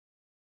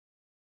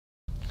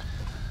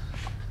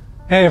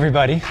Hey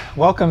everybody,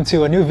 welcome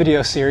to a new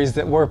video series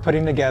that we're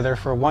putting together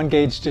for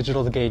OneGauge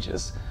digital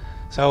gauges.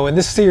 So in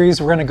this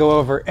series we're going to go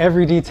over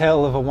every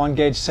detail of a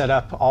OneGauge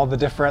setup, all the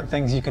different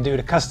things you can do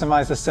to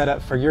customize the setup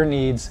for your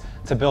needs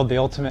to build the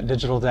ultimate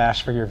digital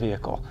dash for your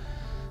vehicle.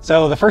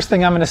 So the first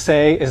thing I'm going to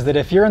say is that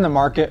if you're in the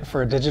market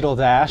for a digital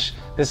dash,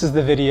 this is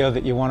the video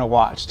that you want to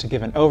watch to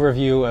give an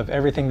overview of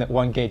everything that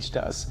OneGauge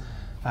does.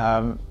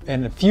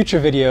 In future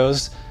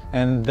videos,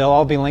 and they'll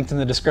all be linked in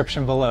the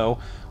description below,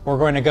 we're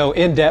going to go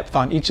in depth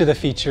on each of the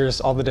features,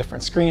 all the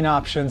different screen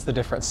options, the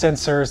different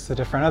sensors, the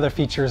different other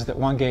features that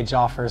OneGauge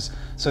offers,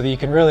 so that you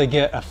can really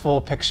get a full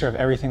picture of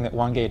everything that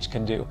OneGauge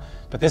can do.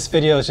 But this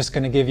video is just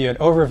going to give you an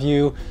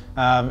overview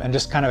and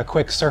just kind of a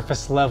quick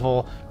surface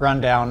level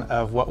rundown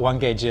of what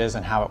OneGauge is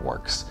and how it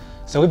works.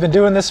 So we've been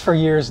doing this for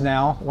years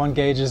now.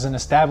 OneGauge is an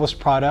established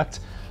product.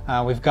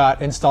 We've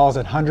got installs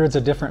in hundreds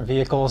of different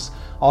vehicles,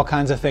 all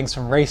kinds of things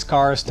from race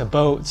cars to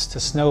boats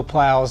to snow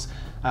plows.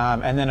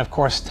 And then of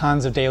course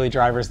tons of daily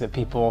drivers that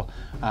people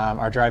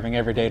are driving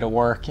every day to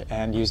work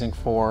and using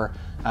for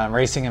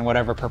racing and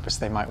whatever purpose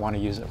they might want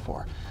to use it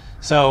for.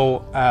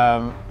 So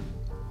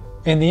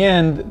in the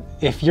end,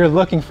 if you're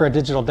looking for a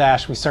digital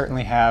dash, we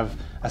certainly have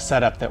a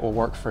setup that will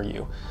work for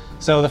you.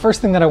 So the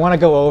first thing that I want to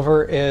go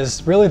over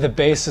is really the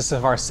basis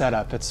of our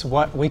setup. It's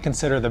what we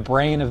consider the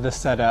brain of the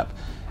setup,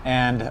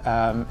 and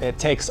it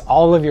takes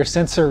all of your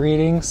sensor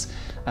readings,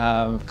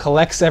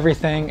 collects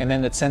everything, and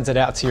then it sends it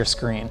out to your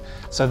screen.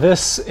 So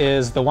this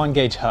is the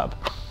OneGauge hub.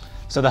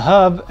 So the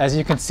hub, as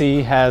you can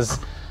see, has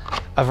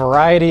a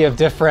variety of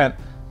different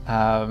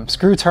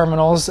screw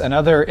terminals and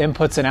other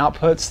inputs and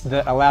outputs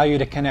that allow you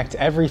to connect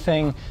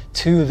everything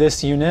to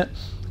this unit,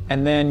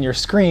 and then your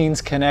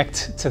screens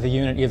connect to the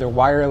unit either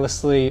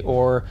wirelessly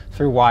or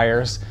through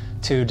wires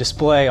to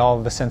display all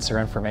of the sensor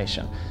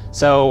information.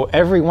 So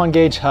every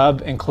OneGauge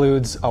hub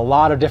includes a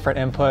lot of different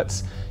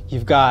inputs.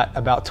 You've got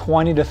about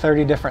 20 to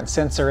 30 different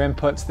sensor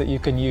inputs that you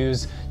can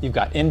use. You've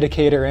got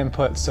indicator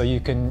inputs, so you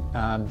can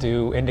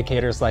do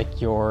indicators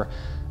like your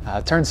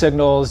turn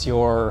signals,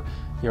 your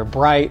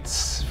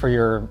brights for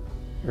your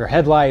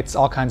headlights,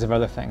 all kinds of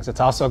other things. It's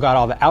also got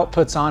all the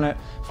outputs on it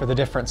for the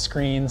different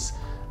screens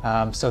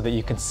so that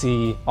you can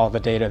see all the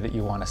data that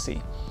you want to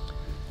see.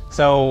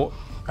 So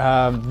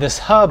this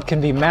hub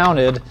can be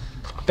mounted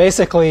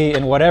basically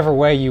in whatever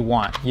way you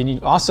want.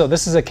 Also,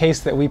 this is a case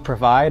that we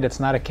provide.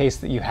 It's not a case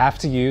that you have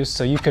to use,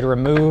 so you could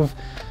remove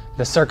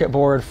the circuit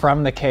board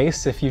from the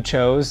case if you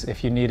chose,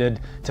 if you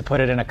needed to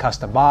put it in a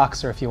custom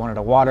box, or if you wanted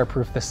to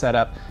waterproof the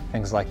setup,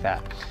 things like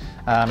that.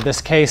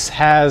 This case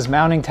has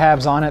mounting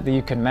tabs on it that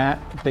you can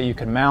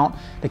mount.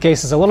 The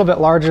case is a little bit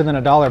larger than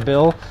a dollar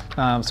bill,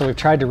 so we've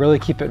tried to really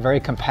keep it very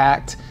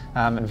compact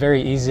and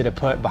very easy to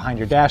put behind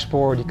your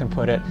dashboard. You can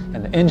put it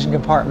in the engine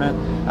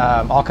compartment,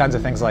 all kinds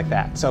of things like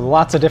that. So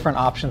lots of different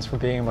options for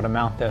being able to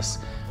mount this.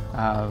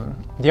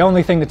 The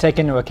only thing to take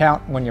into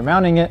account when you're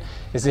mounting it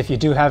is if you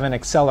do have an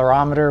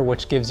accelerometer,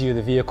 which gives you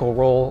the vehicle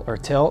roll or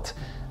tilt,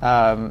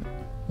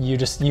 you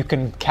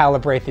can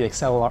calibrate the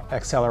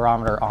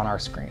accelerometer on our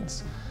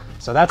screens.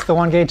 So that's the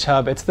OneGauge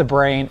hub. It's the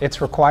brain.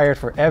 It's required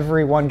for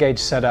every OneGauge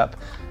setup.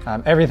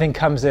 Everything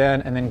comes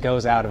in and then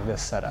goes out of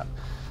this setup.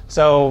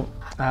 So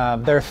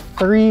there are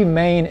three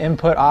main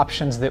input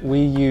options that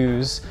we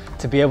use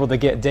to be able to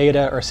get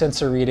data or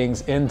sensor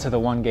readings into the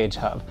OneGauge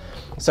hub.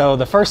 So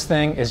the first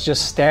thing is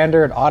just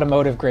standard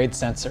automotive grade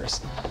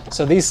sensors.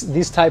 So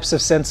these types of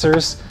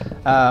sensors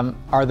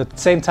are the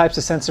same types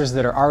of sensors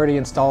that are already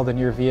installed in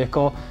your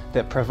vehicle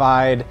that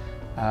provide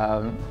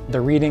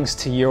the readings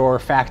to your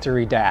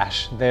factory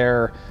dash.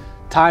 They're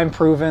time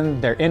proven,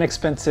 they're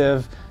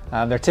inexpensive,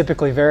 they're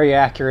typically very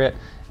accurate,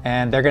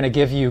 and they're going to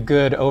give you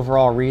good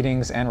overall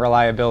readings and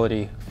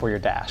reliability for your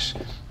dash.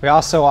 We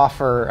also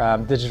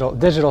offer digital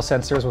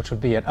sensors, which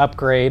would be an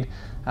upgrade.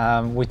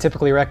 We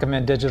typically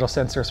recommend digital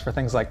sensors for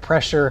things like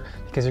pressure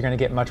because you're going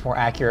to get much more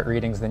accurate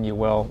readings than you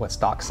will with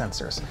stock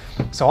sensors.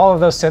 So all of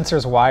those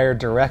sensors wire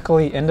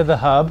directly into the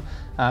hub.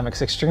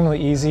 It's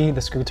extremely easy. The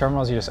screw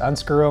terminals, you just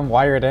unscrew them,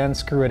 wire it in,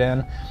 screw it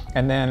in,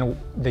 and then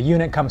the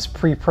unit comes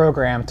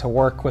pre-programmed to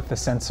work with the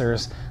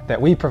sensors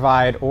that we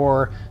provide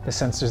or the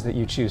sensors that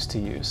you choose to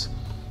use.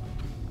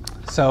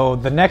 So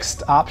the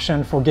next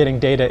option for getting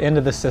data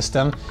into the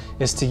system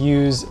is to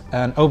use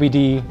an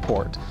OBD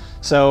port.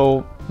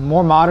 So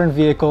more modern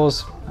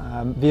vehicles,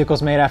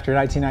 vehicles made after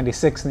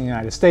 1996 in the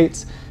United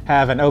States,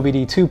 have an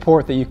OBD2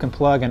 port that you can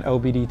plug an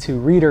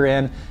OBD2 reader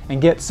in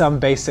and get some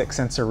basic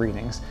sensor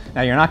readings.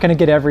 Now you're not going to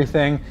get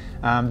everything.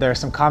 There are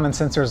some common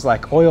sensors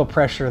like oil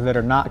pressure that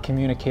are not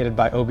communicated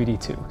by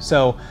OBD2.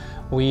 So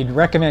we'd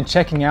recommend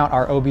checking out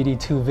our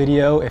OBD2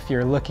 video if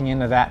you're looking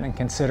into that and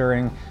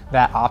considering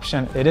that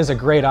option. It is a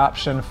great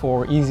option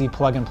for easy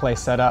plug-and-play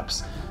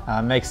setups.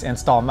 Makes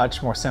install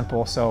much more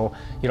simple, so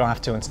you don't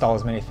have to install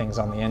as many things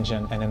on the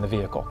engine and in the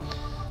vehicle.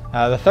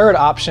 The third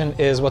option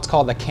is what's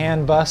called the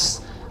CAN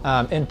bus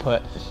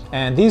input,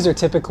 and these are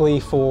typically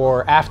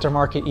for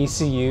aftermarket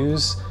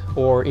ECUs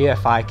or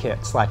EFI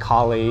kits like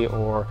Holley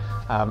or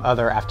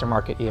other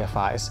aftermarket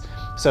EFIs.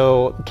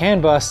 So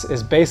CAN bus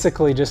is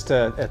basically just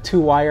a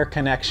two-wire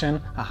connection,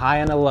 a high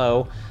and a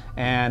low,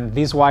 and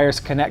these wires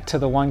connect to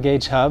the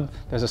OneGauge hub.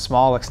 There's a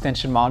small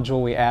extension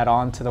module we add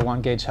on to the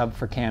OneGauge hub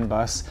for CAN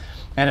bus,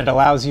 and it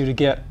allows you to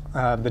get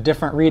the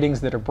different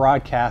readings that are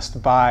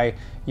broadcast by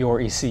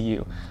your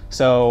ECU.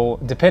 So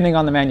depending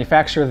on the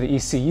manufacturer of the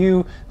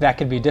ECU, that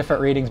could be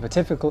different readings, but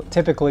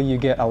typically you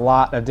get a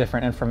lot of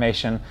different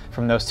information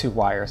from those two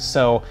wires.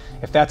 So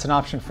if that's an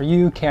option for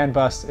you, CAN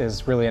bus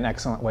is really an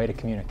excellent way to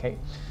communicate.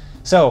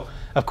 So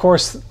of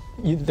course,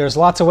 there's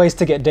lots of ways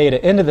to get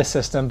data into the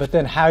system, but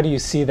then how do you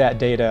see that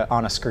data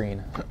on a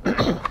screen?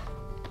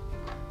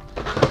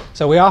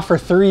 So we offer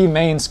three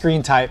main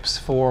screen types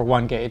for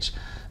OneGauge.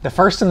 The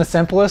first and the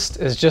simplest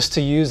is just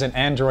to use an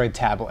Android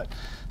tablet.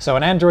 So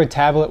an Android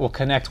tablet will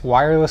connect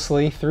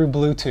wirelessly through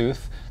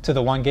Bluetooth to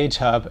the OneGauge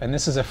hub, and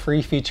this is a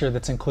free feature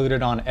that's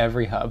included on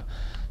every hub.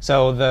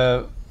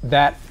 So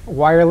that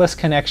wireless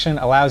connection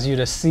allows you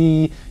to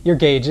see your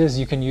gauges.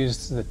 You can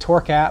use the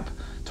Torque app,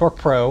 Torque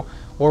Pro,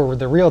 or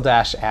the Real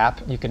Dash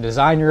app. You can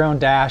design your own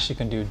dash, you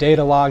can do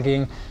data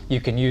logging,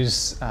 you can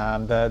use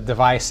the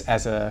device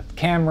as a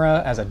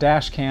camera, as a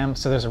dash cam.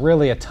 So there's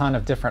really a ton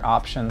of different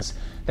options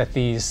that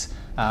these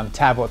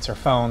tablets or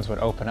phones would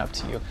open up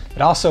to you.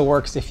 It also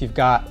works if you've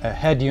got a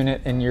head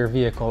unit in your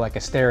vehicle, like a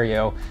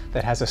stereo,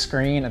 that has a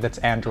screen that's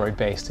Android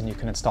based and you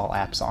can install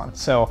apps on.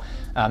 So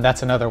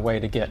that's another way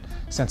to get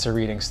sensor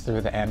readings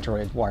through the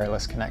Android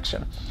wireless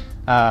connection.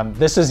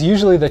 This is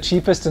usually the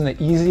cheapest and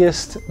the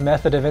easiest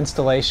method of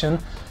installation.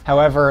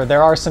 However,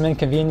 there are some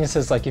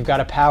inconveniences, like you've got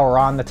to power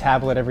on the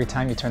tablet every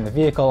time you turn the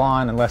vehicle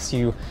on, unless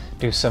you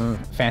do some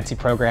fancy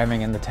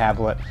programming in the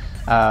tablet.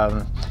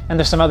 And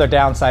there's some other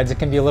downsides. It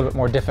can be a little bit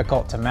more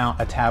difficult to mount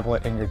a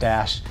tablet in your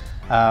dash.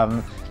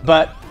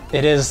 But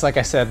it is, like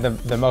I said,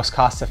 the most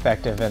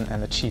cost-effective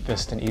and the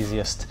cheapest and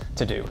easiest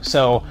to do.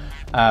 So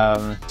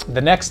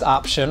the next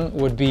option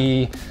would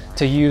be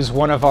to use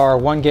one of our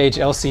OneGauge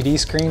LCD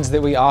screens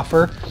that we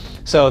offer.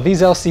 So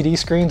these LCD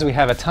screens, we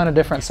have a ton of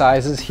different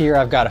sizes. Here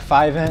I've got a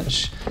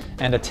 5-inch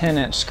and a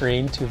 10-inch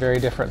screen, two very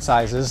different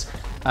sizes.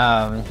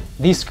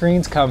 These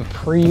screens come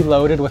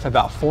pre-loaded with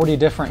about 40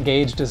 different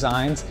gauge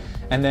designs.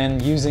 And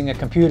then using a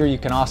computer, you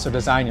can also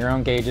design your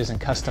own gauges and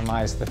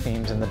customize the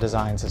themes and the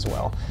designs as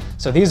well.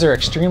 So these are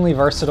extremely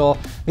versatile.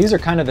 These are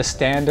kind of the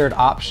standard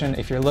option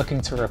if you're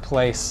looking to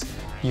replace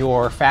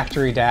your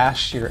factory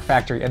dash, your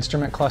factory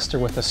instrument cluster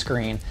with a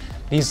screen.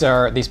 These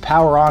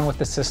power on with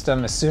the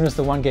system. As soon as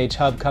the OneGauge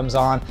hub comes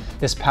on,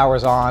 this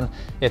powers on.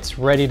 It's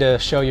ready to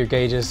show your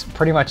gauges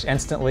pretty much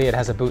instantly. It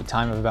has a boot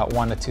time of about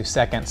 1 to 2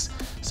 seconds.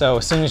 So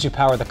as soon as you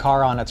power the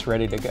car on, it's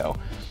ready to go.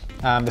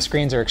 The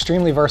screens are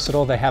extremely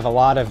versatile. They have a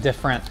lot of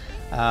different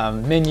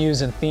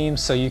menus and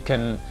themes, so you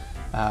can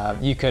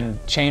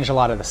change a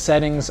lot of the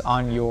settings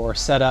on your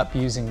setup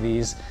using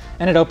these,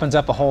 and it opens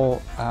up a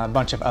whole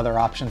bunch of other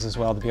options as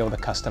well to be able to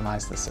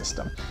customize the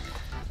system.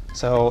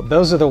 So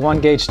those are the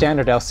OneGauge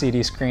standard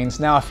LCD screens.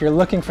 Now if you're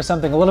looking for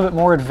something a little bit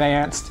more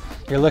advanced,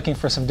 you're looking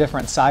for some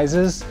different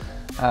sizes,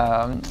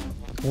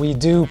 we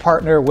do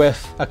partner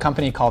with a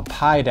company called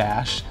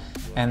PiDash,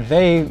 and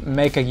they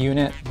make a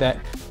unit that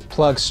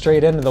plugs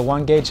straight into the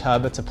OneGauge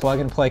hub. It's a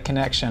plug-and-play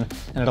connection,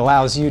 and it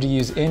allows you to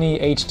use any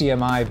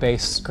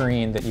HDMI-based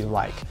screen that you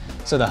like.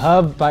 So the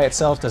hub by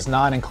itself does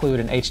not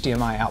include an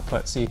HDMI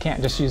output, so you can't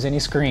just use any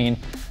screen.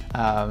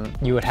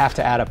 You would have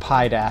to add a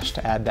PiDash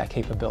to add that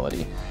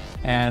capability.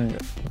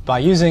 And by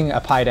using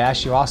a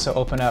PiDash, you also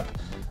open up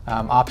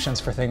options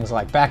for things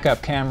like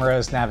backup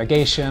cameras,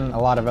 navigation, a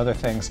lot of other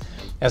things,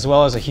 as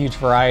well as a huge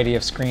variety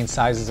of screen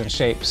sizes and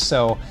shapes.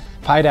 So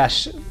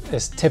PiDash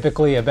is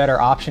typically a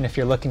better option if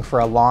you're looking for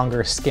a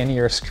longer,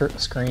 skinnier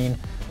screen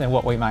than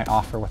what we might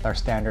offer with our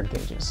standard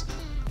gauges.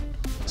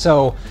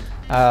 So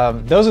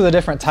those are the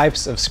different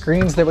types of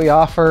screens that we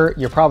offer.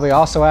 You're probably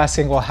also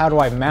asking, well, how do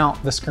I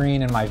mount the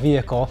screen in my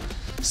vehicle?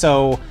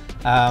 So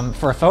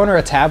for a phone or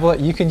a tablet,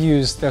 you can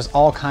use, there's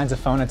all kinds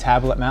of phone and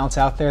tablet mounts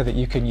out there that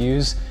you can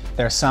use.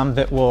 There's some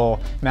that will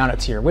mount it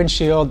to your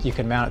windshield, you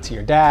can mount it to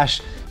your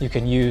dash, you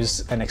can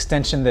use an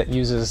extension that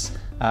uses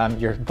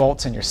your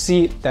bolts in your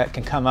seat that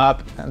can come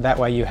up, and that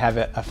way you have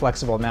a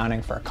flexible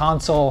mounting for a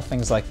console,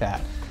 things like that.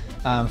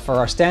 For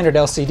our standard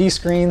LCD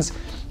screens,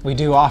 we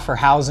do offer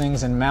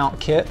housings and mount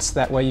kits.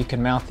 That way you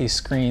can mount these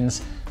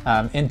screens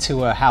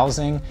into a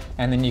housing,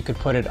 and then you could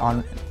put it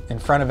on in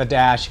front of a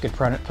dash, you could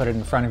put it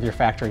in front of your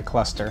factory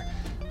cluster.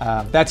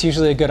 That's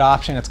usually a good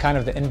option. It's kind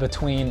of the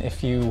in-between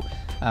if you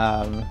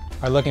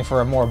are looking for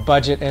a more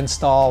budget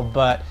install,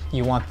 but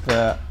you want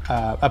the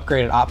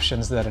upgraded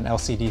options that an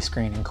LCD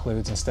screen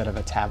includes instead of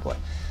a tablet.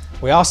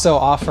 We also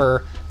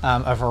offer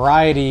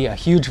a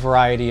huge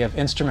variety of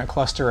instrument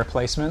cluster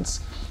replacements.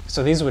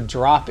 So these would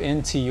drop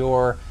into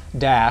your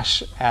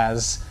dash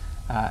as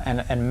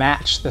and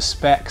match the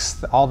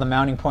specs, all the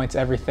mounting points,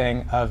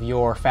 everything of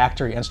your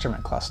factory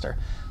instrument cluster.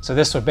 So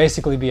this would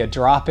basically be a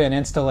drop-in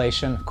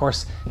installation. Of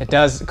course, it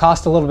does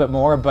cost a little bit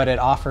more, but it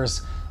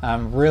offers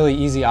really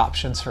easy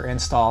options for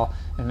install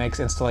and makes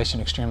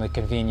installation extremely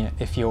convenient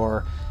if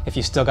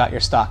you still got your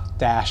stock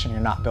dash and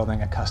you're not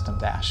building a custom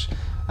dash.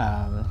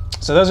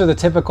 So those are the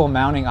typical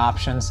mounting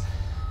options.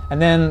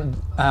 And then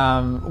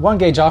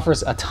OneGauge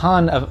offers a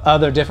ton of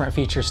other different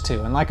features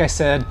too. And like I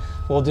said,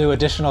 we'll do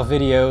additional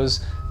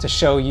videos to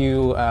show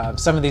you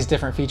some of these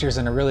different features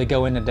and to really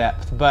go into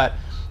depth. But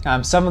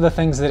some of the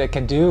things that it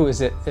can do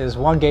is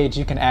OneGauge,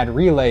 you can add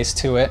relays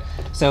to it.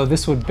 So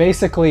this would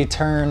basically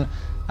turn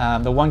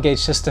the OneGauge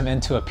system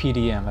into a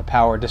PDM, a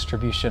power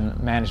distribution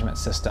management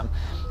system.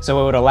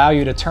 So it would allow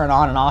you to turn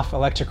on and off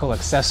electrical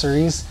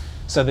accessories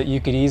so that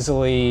you could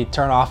easily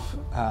turn off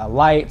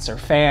lights or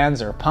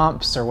fans or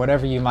pumps or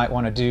whatever you might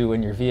want to do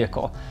in your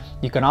vehicle.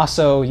 You can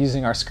also,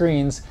 using our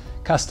screens,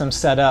 custom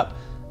set up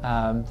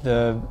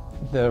the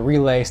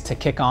relays to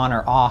kick on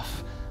or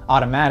off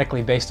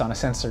automatically based on a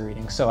sensor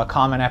reading. So a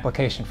common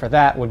application for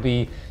that would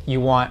be you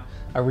want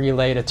a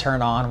relay to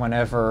turn on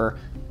whenever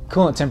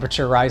coolant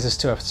temperature rises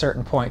to a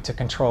certain point to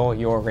control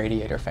your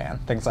radiator fan,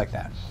 things like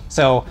that.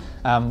 So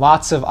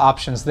lots of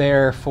options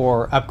there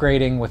for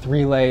upgrading with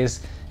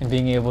relays and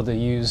being able to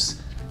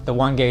use the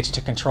OneGauge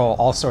to control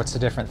all sorts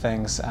of different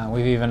things.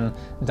 We've even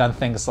done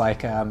things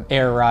like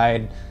air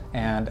ride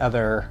and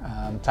other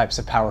types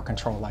of power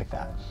control like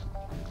that.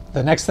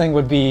 The next thing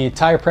would be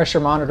tire pressure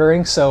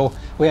monitoring. So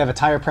we have a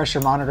tire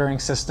pressure monitoring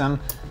system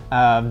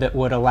that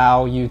would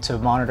allow you to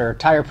monitor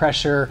tire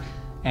pressure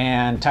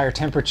and tire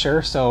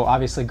temperature. So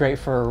obviously great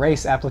for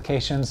race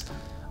applications,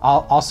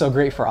 also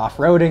great for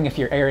off-roading. If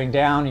you're airing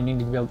down, you need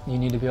to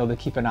be able to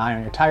keep an eye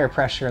on your tire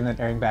pressure and then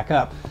airing back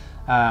up.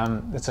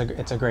 It's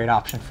a great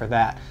option for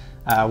that.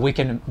 We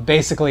can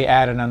basically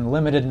add an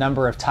unlimited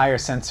number of tire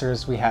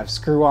sensors. We have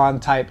screw-on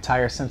type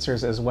tire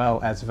sensors as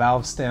well as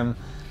valve stem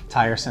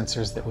tire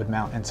sensors that would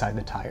mount inside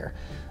the tire.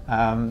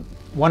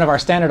 One of our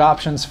standard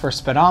options for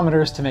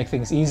speedometers to make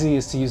things easy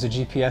is to use a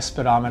GPS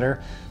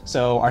speedometer.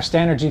 So our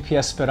standard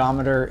GPS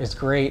speedometer is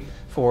great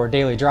for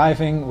daily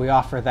driving. We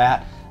offer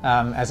that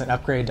as an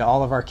upgrade to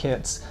all of our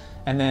kits.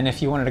 And then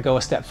if you wanted to go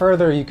a step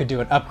further, you could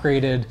do an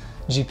upgraded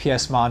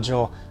GPS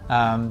module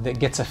that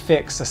gets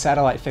a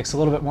satellite fix a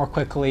little bit more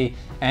quickly,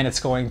 and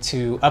it's going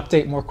to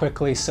update more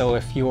quickly. So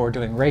if you're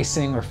doing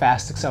racing or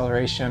fast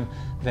acceleration,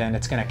 then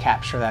it's going to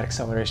capture that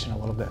acceleration a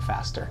little bit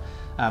faster.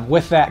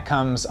 With that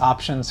comes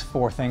options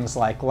for things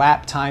like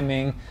lap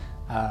timing.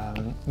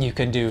 You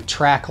can do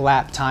track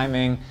lap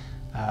timing.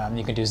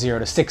 You can do 0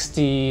 to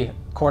 60,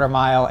 quarter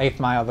mile, eighth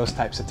mile, those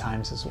types of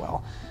times as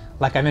well.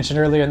 Like I mentioned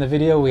earlier in the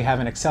video, we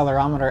have an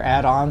accelerometer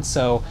add-on,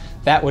 so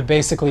that would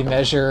basically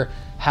measure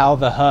how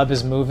the hub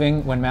is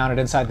moving when mounted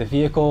inside the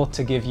vehicle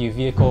to give you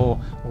vehicle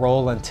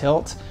roll and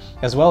tilt,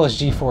 as well as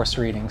G-force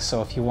readings.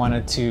 So if you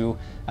wanted to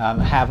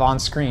have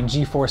on-screen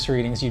G-force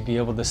readings, you'd be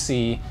able to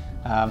see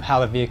how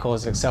the vehicle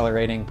is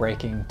accelerating,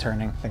 braking,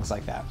 turning, things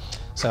like that.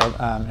 So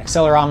an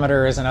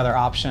accelerometer is another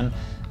option.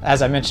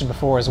 As I mentioned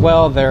before as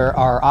well, there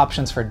are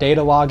options for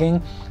data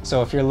logging.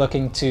 So if you're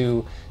looking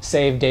to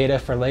save data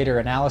for later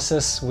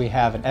analysis, we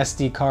have an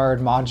SD card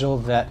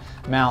module that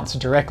mounts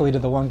directly to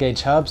the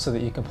OneGauge hub so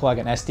that you can plug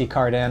an SD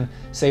card in,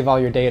 save all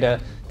your data,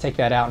 take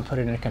that out and put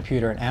it in a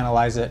computer and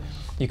analyze it.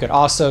 You could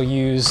also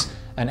use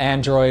an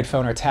Android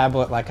phone or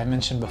tablet, like I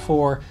mentioned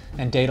before,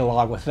 and data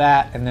log with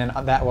that, and then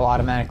that will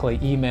automatically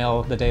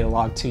email the data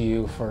log to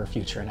you for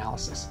future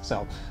analysis.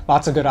 So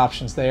lots of good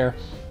options there.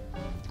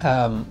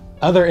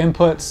 Other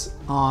inputs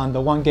on the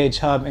OneGauge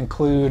hub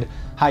include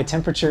high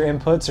temperature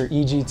inputs or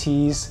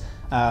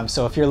EGTs.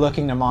 So if you're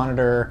looking to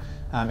monitor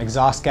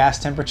exhaust gas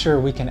temperature,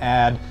 we can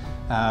add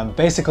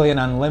basically an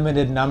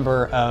unlimited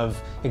number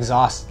of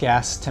exhaust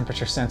gas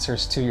temperature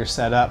sensors to your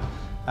setup.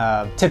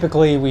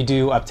 Typically we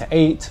do up to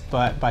 8,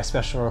 but by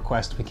special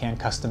request we can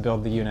custom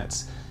build the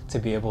units to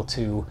be able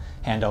to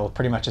handle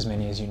pretty much as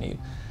many as you need.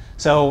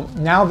 So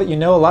now that you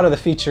know a lot of the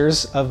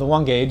features of the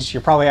OneGauge,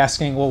 you're probably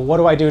asking, well, what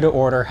do I do to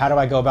order? How do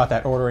I go about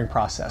that ordering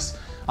process?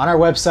 On our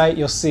website,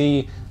 you'll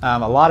see a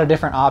lot of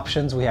different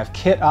options. We have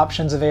kit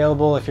options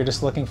available if you're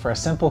just looking for a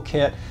simple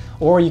kit,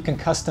 or you can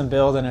custom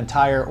build an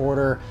entire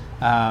order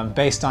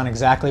based on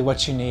exactly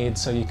what you need,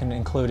 so you can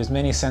include as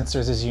many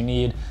sensors as you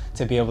need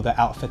to be able to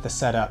outfit the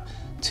setup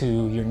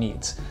to your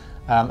needs.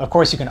 Of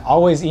course, you can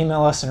always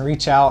email us and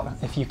reach out.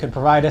 If you could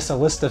provide us a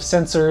list of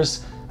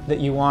sensors that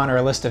you want, or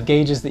a list of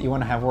gauges that you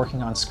want to have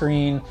working on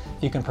screen.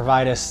 You can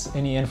provide us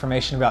any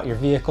information about your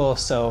vehicle,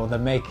 so the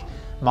make,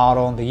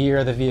 model, the year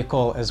of the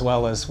vehicle, as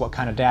well as what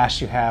kind of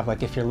dash you have.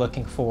 Like if you're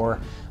looking for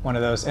one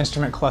of those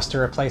instrument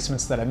cluster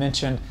replacements that I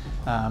mentioned,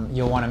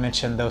 you'll want to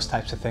mention those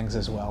types of things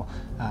as well,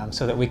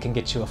 so that we can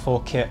get you a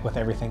full kit with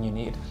everything you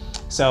need.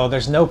 So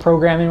there's no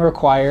programming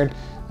required.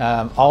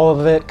 All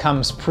of it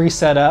comes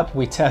pre-set up.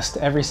 We test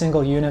every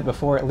single unit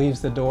before it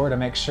leaves the door to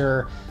make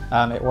sure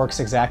it works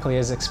exactly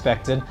as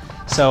expected.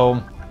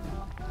 So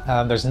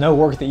there's no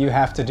work that you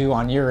have to do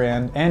on your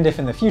end. And if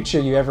in the future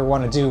you ever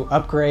want to do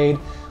upgrade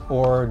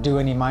or do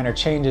any minor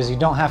changes, you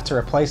don't have to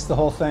replace the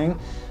whole thing.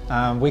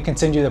 We can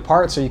send you the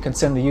parts, or you can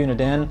send the unit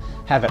in,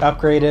 have it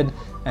upgraded,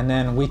 and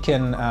then we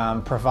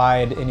can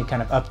provide any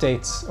kind of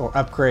updates or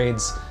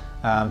upgrades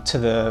to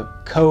the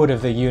code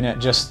of the unit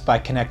just by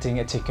connecting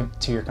it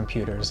to your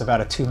computer. It's about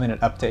a 2-minute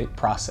update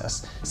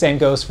process. Same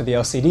goes for the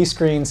LCD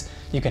screens.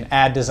 You can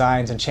add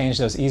designs and change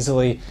those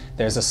easily.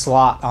 There's a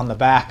slot on the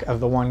back of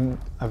the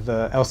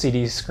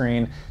LCD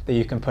screen that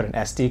you can put an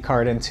SD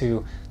card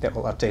into that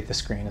will update the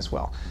screen as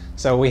well.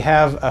 So we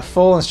have a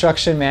full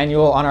instruction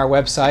manual on our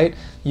website.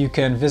 You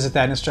can visit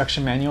that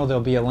instruction manual.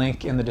 There'll be a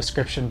link in the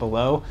description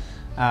below.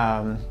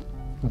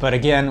 But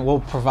again,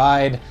 we'll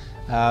provide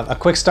a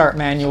quick start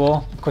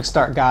manual, quick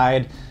start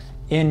guide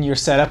in your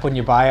setup when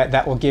you buy it.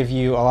 That will give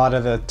you a lot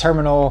of the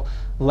terminal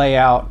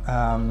layout,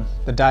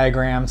 the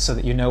diagram, so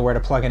that you know where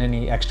to plug in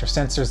any extra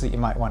sensors that you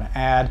might want to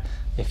add.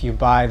 If you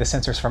buy the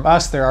sensors from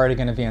us, they're already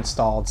going to be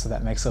installed, so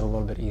that makes it a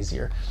little bit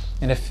easier.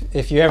 And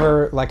if you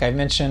ever, like I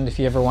mentioned, if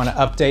you ever want to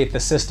update the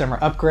system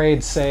or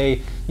upgrade,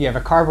 say you have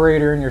a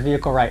carburetor in your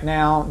vehicle right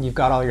now, you've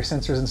got all your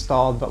sensors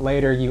installed, but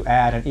later you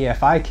add an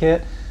EFI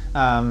kit,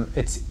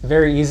 it's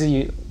very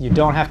easy. You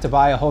don't have to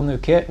buy a whole new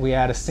kit. We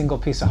add a single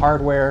piece of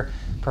hardware,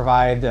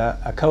 provide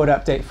a code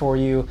update for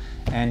you,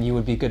 and you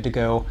would be good to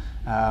go.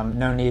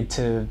 No need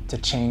to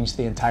change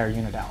the entire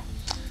unit out.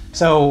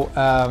 So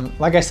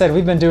like I said,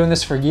 we've been doing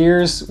this for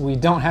years. We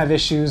don't have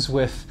issues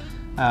with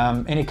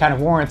any kind of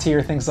warranty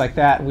or things like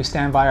that. We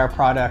stand by our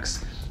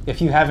products.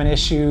 If you have an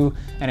issue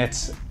and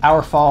it's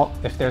our fault,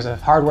 if there's a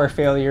hardware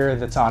failure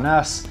that's on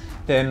us,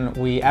 then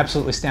we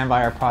absolutely stand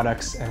by our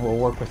products and we'll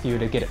work with you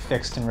to get it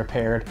fixed and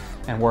repaired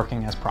and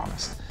working as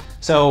promised.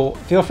 So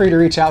feel free to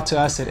reach out to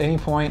us at any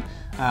point.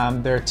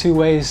 There are two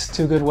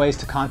good ways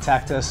to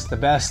contact us. The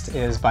best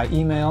is by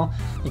email.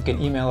 You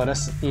can email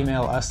us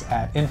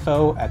at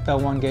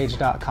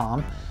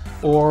info@theonegauge.com,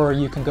 or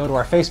you can go to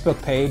our Facebook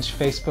page,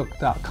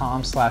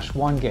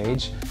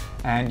 facebook.com/OneGauge,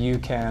 and you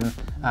can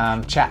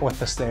chat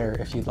with us there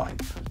if you'd like.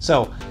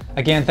 So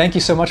again, thank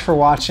you so much for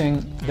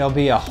watching. There'll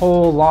be a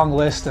whole long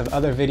list of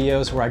other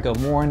videos where I go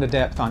more into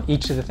depth on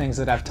each of the things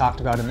that I've talked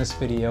about in this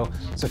video.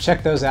 So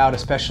check those out,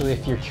 especially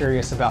if you're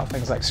curious about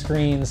things like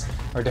screens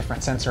or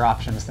different sensor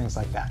options, things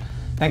like that.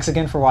 Thanks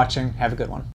again for watching. Have a good one.